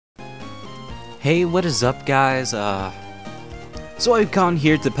Hey, what is up, guys? So I've gone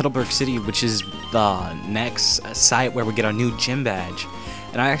here to Petalberg City, which is the next site where we get our new gym badge.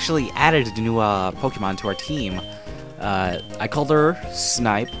 And I actually added a new Pokemon to our team. I called her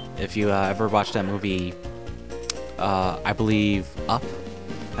Snipe. If you ever watched that movie, I believe Up.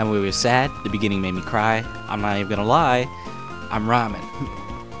 That movie was sad. The beginning made me cry. I'm not even gonna lie. I'm ramen.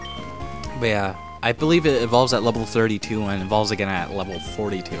 But yeah, I believe it evolves at level 32 and evolves again at level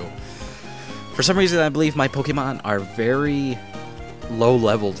 42. For some reason, I believe my Pokemon are very low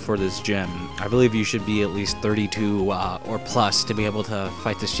leveled for this gym. I believe you should be at least 32 or plus to be able to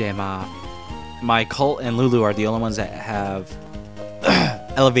fight this gym. My Colt and Lulu are the only ones that have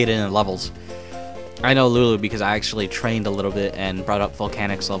elevated in levels. I know Lulu because I actually trained a little bit and brought up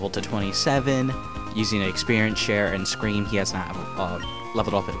Volcanic's level to 27 using an experience share and Scream. He has not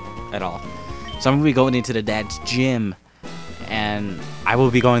leveled up at all. So I'm going to be going into the dad's gym, and I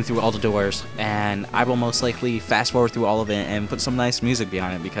will be going through all the doors, and I will most likely fast forward through all of it and put some nice music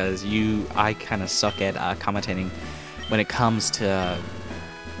behind it because I kind of suck at commentating when it comes to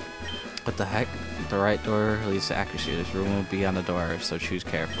what the heck. The right door leads to accuracy. This room will be on the door, so choose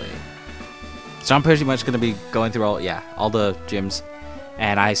carefully. So I'm pretty much going to be going through all the gyms,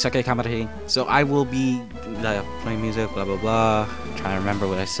 and I suck at commentating, so I will be playing music, blah blah blah, trying to remember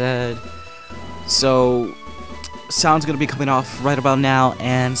what I said. So sound's gonna be coming off right about now,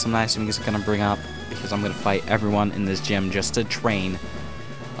 and some nice music gonna bring up because I'm gonna fight everyone in this gym just to train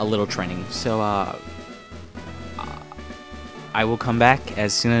a little training. So I will come back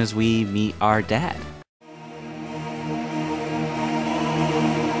as soon as we meet our dad.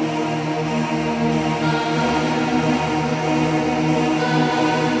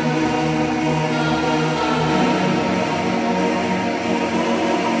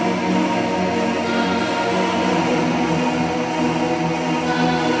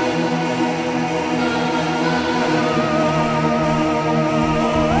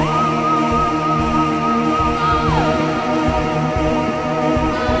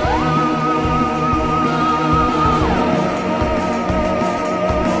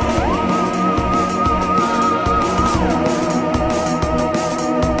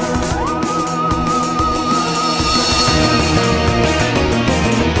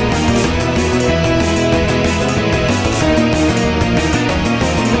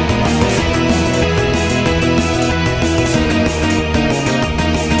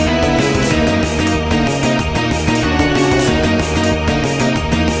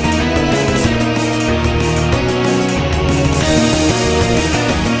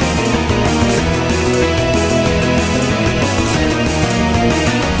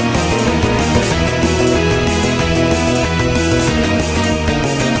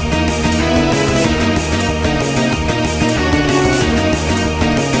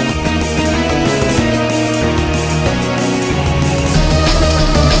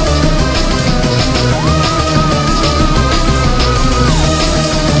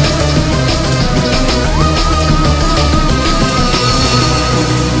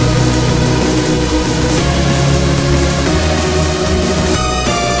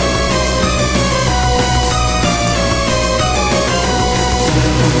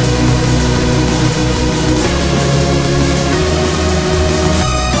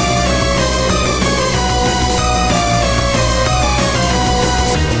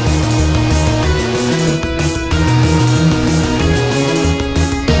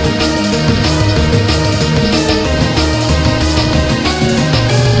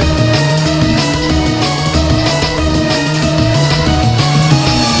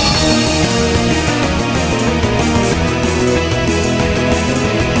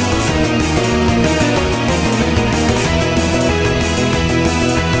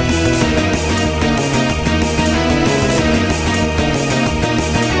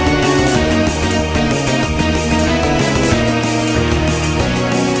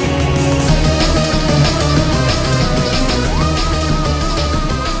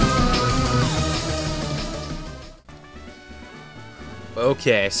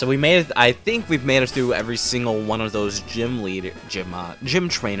 Okay, so we made it. I think we've made it through every single one of those gym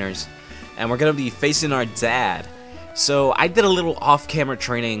trainers, and we're gonna be facing our dad. So I did a little off-camera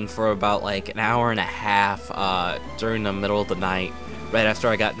training for about like an hour and a half during the middle of the night, right after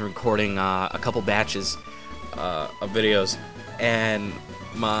I got recording a couple batches of videos, and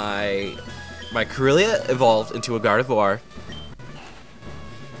my Corellia evolved into a Gardevoir.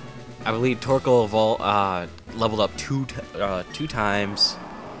 I believe Torkoal leveled up two times.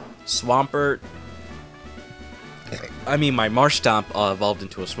 Swampert. My Marshtomp evolved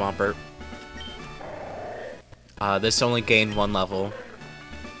into a Swampert. This only gained 1 level.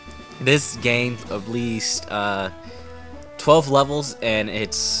 This gained at least 12 levels, and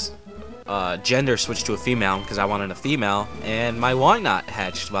its gender switched to a female because I wanted a female, and my Walnut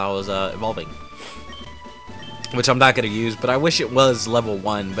hatched while I was evolving, which I'm not going to use, but I wish it was level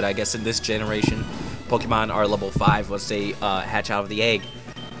 1, but I guess in this generation, Pokemon are level 5 once they hatch out of the egg.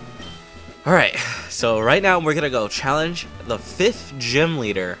 Alright, so right now we're going to go challenge the 5th gym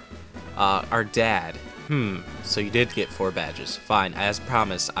leader, our dad. So you did get 4 badges. Fine, as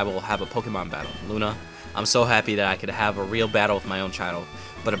promised, I will have a Pokemon battle. Luna, I'm so happy that I could have a real battle with my own child.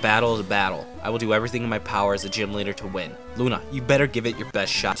 But a battle is a battle. I will do everything in my power as a gym leader to win. Luna, you better give it your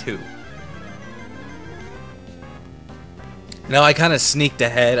best shot too. Now I kind of sneaked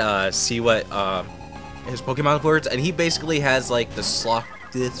ahead, see what his Pokemon words, and he basically has like the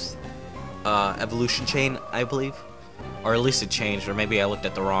Sloctith evolution chain, I believe. Or at least it changed, or maybe I looked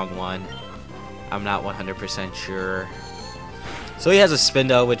at the wrong one. I'm not 100% sure. So he has a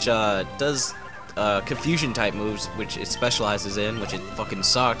Spindo, which does confusion type moves, which it specializes in, which it fucking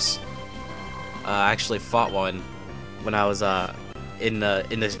sucks. I actually fought one when I was in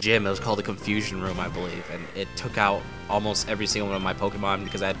this gym. It was called the Confusion Room, I believe, and it took out almost every single one of my Pokemon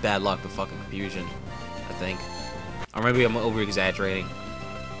because I had bad luck with fucking confusion, I think. Or maybe I'm over exaggerating.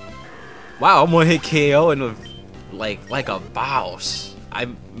 Wow, I'm one hit KO and with like a boss.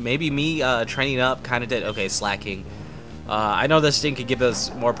 Maybe me training up kind of did. Okay, slacking. I know this thing could give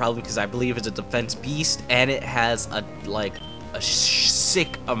us more problem because I believe it's a defense beast and it has a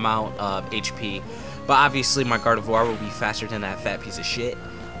sick amount of HP. But obviously my Gardevoir will be faster than that fat piece of shit.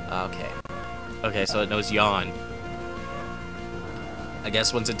 Okay, so it knows Yawn. I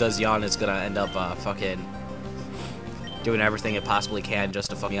guess once it does Yawn, it's gonna end up fucking doing everything it possibly can just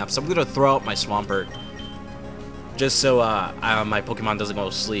to fuck me up. So I'm gonna throw out my Swampert, just so my Pokemon doesn't go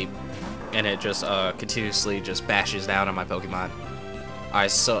to sleep, and it just continuously just bashes down on my Pokemon.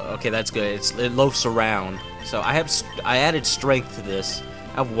 Alright, so okay, that's good. It loafs around. So I added strength to this.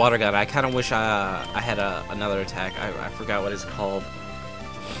 I have Water Gun. I kind of wish I had another attack. I forgot what it's called.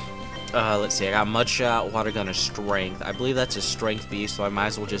 Let's see. I got Mud Shot, Water Gun, or Strength. I believe that's a Strength beast, so I might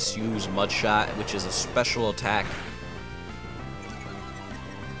as well just use Mud Shot, which is a special attack.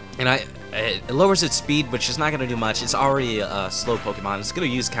 And it lowers its speed, which is not going to do much. It's already a slow Pokemon. It's going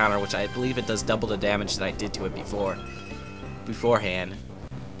to use Counter, which I believe it does double the damage that I did to it beforehand.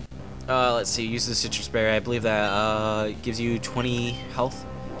 Let's see. Use the Citrus Berry. I believe that gives you 20 health.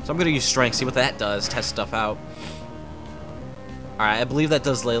 So I'm going to use Strength, see what that does, test stuff out. Alright, I believe that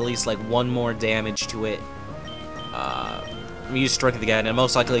does at least like 1 more damage to it. I'm going to use Strength again, and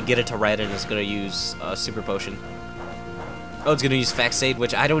most likely get it to red, and it's going to use Super Potion. Oh, it's going to use Faxade,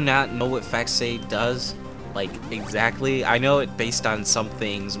 which I do not know what Faxade does, like, exactly. I know it based on some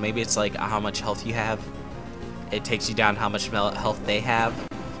things. Maybe it's like how much health you have. It takes you down how much health they have.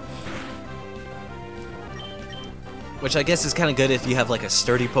 Which I guess is kind of good if you have like a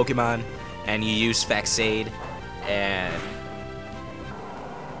sturdy Pokemon and you use Faxade and...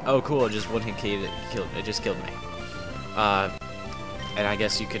 Oh, cool, it just one hit killed, it just killed me. And I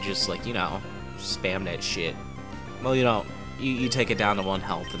guess you could just, like, you know, spam that shit. Well, you know, you take it down to 1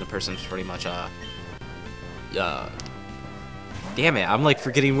 health and the person's pretty much, damn it, I'm like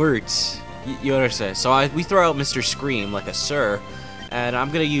forgetting words. You understand? So we throw out Mr. Scream like a Sir, and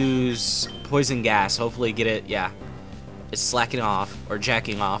I'm gonna use Poison Gas, hopefully get it, yeah. It's slacking off, or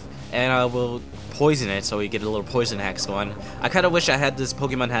jacking off, and I will poison it so we get a little poison hex going. I kind of wish I had this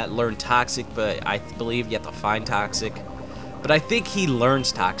Pokemon had learned Toxic, but I believe you have to find Toxic. But I think he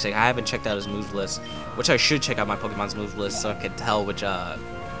learns Toxic. I haven't checked out his move list, which I should check out my Pokemon's move list so I can tell which,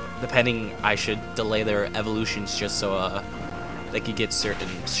 depending, I should delay their evolutions just so, they could get certain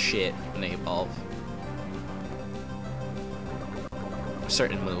shit when they evolve.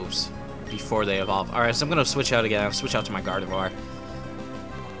 Certain moves before they evolve. Alright, so I'm gonna switch out again. I'll switch out to my Gardevoir.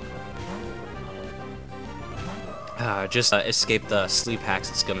 Just escape the sleep hacks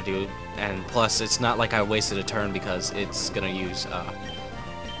it's gonna do, and plus it's not like I wasted a turn because it's gonna use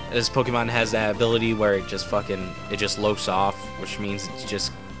this Pokemon has that ability where it just loafs off, which means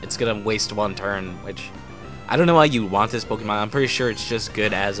it's gonna waste 1 turn, which I don't know why you want this Pokemon. I'm pretty sure it's just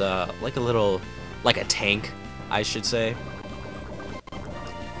good as a a tank, I should say.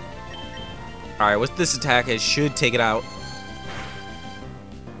 Alright, with this attack I should take it out.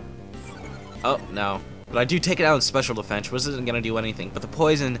 Oh no. But I do take it out in special defense, which isn't going to do anything. But the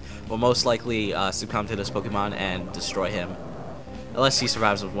poison will most likely succumb to this Pokemon and destroy him. Unless he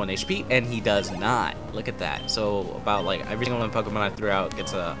survives with 1 HP, and he does not. Look at that. So, about like every single one Pokemon I threw out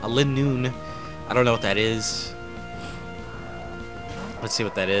gets a Linoone. I don't know what that is. Let's see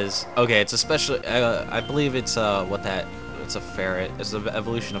what that is. Okay, it's a special, I believe it's it's a ferret. It's the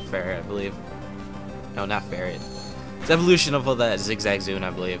evolution of ferret, I believe. No, not ferret. It's evolution of that Zigzag Zune, I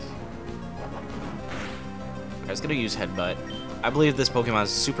believe. I was gonna use Headbutt. I believe this Pokemon is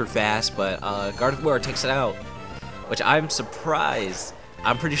super fast, but Gardevoir takes it out, which I'm surprised.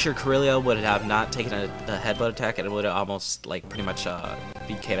 I'm pretty sure Corellia would have not taken a Headbutt attack, and it would have almost like pretty much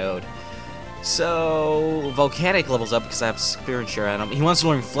be KO'd. So Volcanic levels up because I have Spear and Share on him. He wants to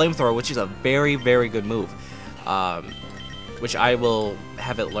learn Flamethrower, which is a very, very good move, which I will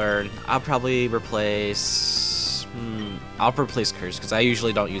have it learn. I'll probably replace. I'll replace Curse because I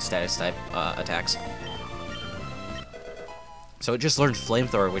usually don't use status type attacks. So it just learned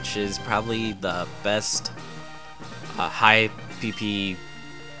Flamethrower, which is probably the best high PP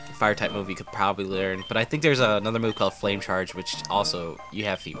fire type move you could probably learn. But I think there's another move called Flame Charge, which also you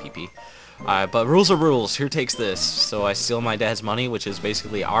have PP. But rules are rules. Here takes this. So I steal my dad's money, which is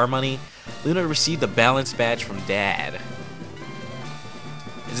basically our money. Luna received the balance badge from Dad.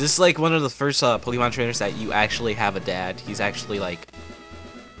 Is this like one of the first Pokemon trainers that you actually have a dad? He's actually like...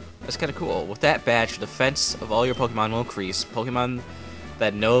 That's kind of cool. With that badge, the defense of all your Pokemon will increase. Pokemon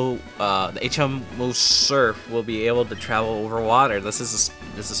that know the HM move Surf will be able to travel over water. This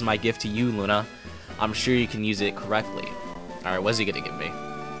is my gift to you, Luna. I'm sure you can use it correctly. Alright, what's he gonna give me?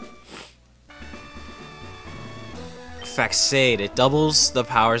 Faxade. It doubles the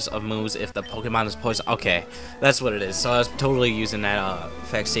powers of moves if the Pokemon is poisoned. Okay, that's what it is. So I was totally using that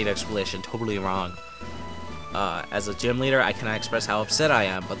Faxade explanation totally wrong. As a gym leader, I cannot express how upset I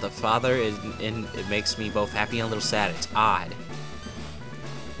am, but the father it makes me both happy and a little sad. It's odd.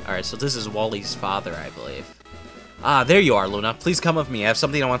 Alright, so this is Wally's father, I believe. Ah, there you are, Luna. Please come with me. I have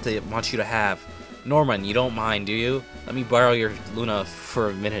something I want you to have. Norman, you don't mind, do you? Let me borrow your Luna for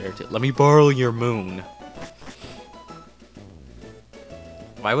a minute or two. Let me borrow your moon.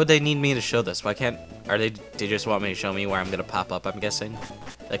 Why would they need me to show this? Why can't... They just want me to show me where I'm gonna pop up, I'm guessing?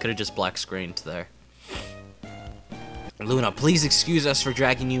 They could have just black screened there. Luna, please excuse us for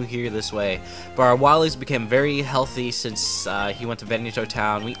dragging you here this way, but our Wally's became very healthy since he went to Veneto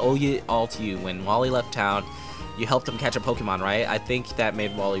Town. We owe it all to you. When Wally left town, you helped him catch a Pokemon, right? I think that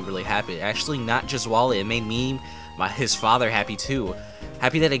made Wally really happy. Actually, not just Wally, it made me, his father, happy too.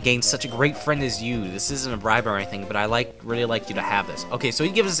 Happy that I gained such a great friend as you. This isn't a bribe or anything, but I really like you to have this. Okay, so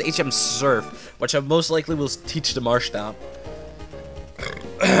he gives us HM Surf, which I most likely will teach to Marshtomp.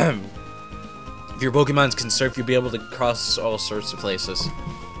 If your Pokemons can surf, you'll be able to cross all sorts of places.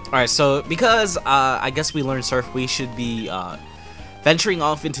 Alright, so because I guess we learned Surf, we should be venturing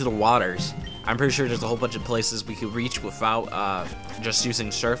off into the waters. I'm pretty sure there's a whole bunch of places we could reach without just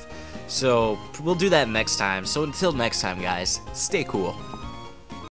using Surf. So we'll do that next time. So until next time, guys, stay cool.